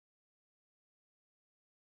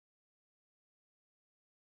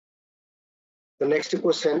The next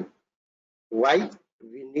question, why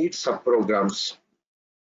we need subprograms,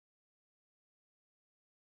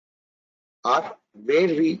 or where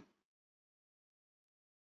we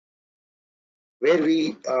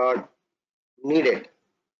needed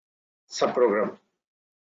subprogram.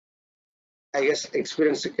 I guess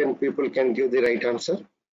experienced people can give the right answer.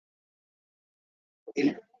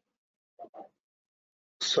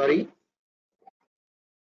 Sorry.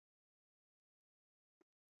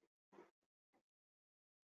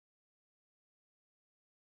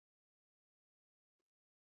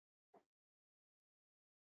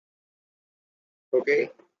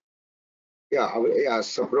 Okay. Yeah,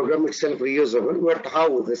 subprogram itself reusable, but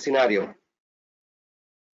how the scenario?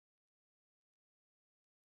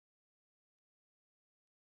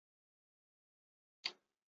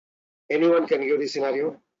 Anyone can give the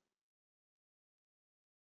scenario?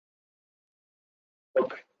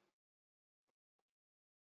 Okay.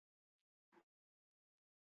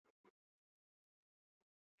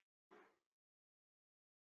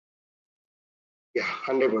 Yeah,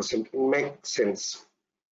 100%. It makes sense.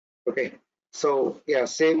 Okay. So yeah,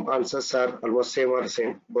 same answers are almost same or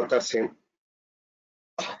same. Both are same.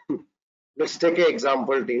 Let's take an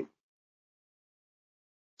example, team.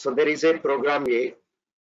 So there is a program A.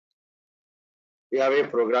 We have a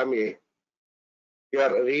program A. You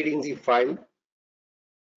are reading the file.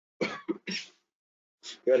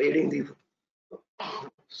 You are reading the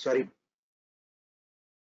sorry.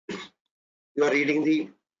 You are reading the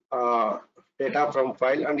data from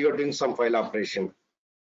file and you are doing some file operation.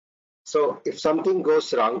 So if something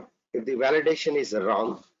goes wrong, if the validation is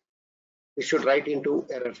wrong, we should write into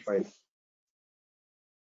error file.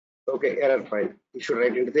 Okay, error file. You should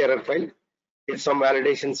write into the error file. If some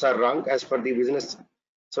validations are wrong as per the business,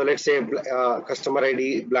 so let's say customer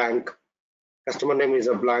ID blank, customer name is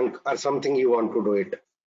a blank, or something you want to do it.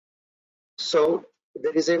 So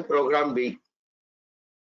there is a program B.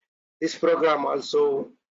 This program also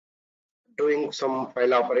doing some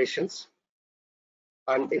file operations,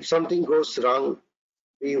 and if something goes wrong,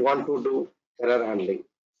 we want to do error handling.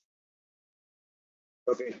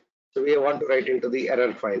 Okay, so we want to write into the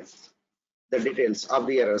error file the details of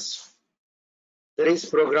the errors. There is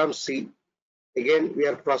program C. Again, we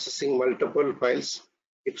are processing multiple files.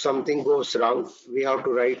 If something goes wrong, we have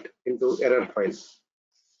to write into error file.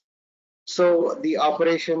 So the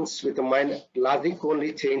operations with the minor logic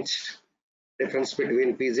only changed difference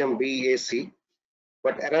between VSAM B, A, C,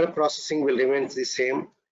 but error processing will remain the same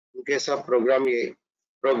in case of program A,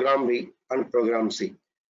 program B, and program C.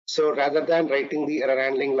 So rather than writing the error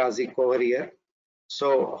handling logic over here,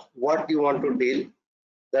 so what you want to deal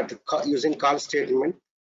that using call statement,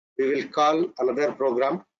 we will call another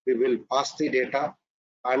program, we will pass the data,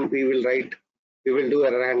 and we will do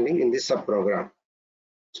error handling in this subprogram.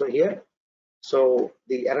 So here, so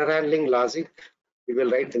the error handling logic, we will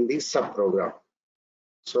write in this subprogram.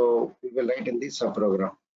 So we will write in this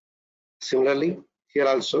subprogram. Similarly, here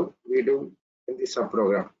also we do in this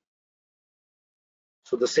subprogram.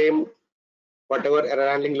 So the same, whatever error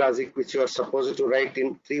handling logic which you are supposed to write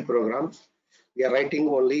in 3 programs, we are writing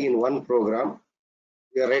only in 1 program.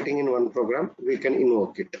 We are writing in 1 program, we can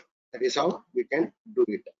invoke it. That is how we can do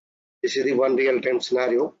it. This is the one real-time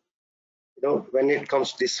scenario. You know, when it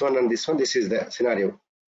comes this one and this one, this is the scenario,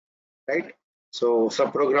 right? So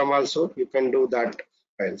subprogram also you can do that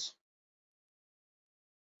files.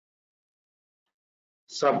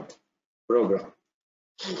 Subprogram.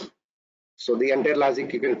 So the entire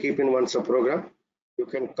logic you can keep in one subprogram. You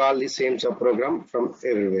can call the same subprogram from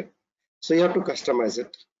everywhere. So you have to customize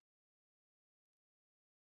it.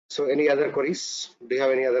 So any other queries? Do you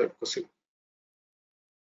have any other question?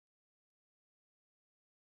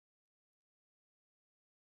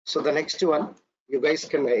 So the next one, you guys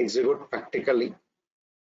can execute practically.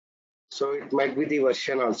 So it might be the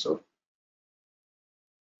version also.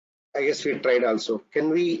 I guess we tried also. Can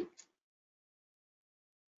we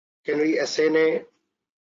assign a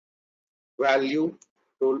value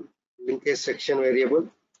to linkage section variable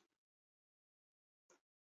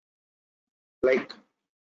like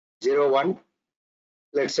 01?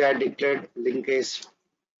 Let's say I declared linkage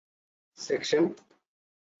section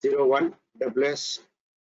 01 WS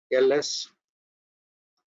LS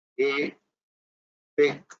A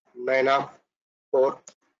pick 9 of 4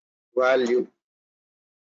 value.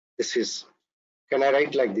 This is, can I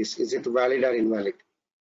write like this? Is it valid or invalid?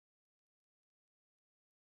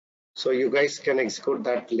 So you guys can execute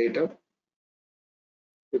that later.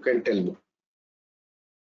 You can tell me.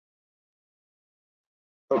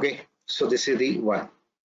 Okay, so this is the one.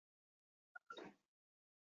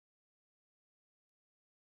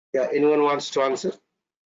 Yeah, anyone wants to answer?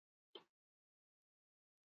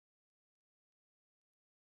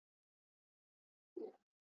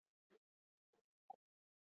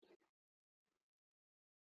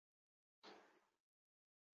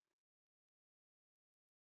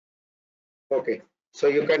 Okay, so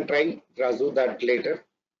you can try Razu that later.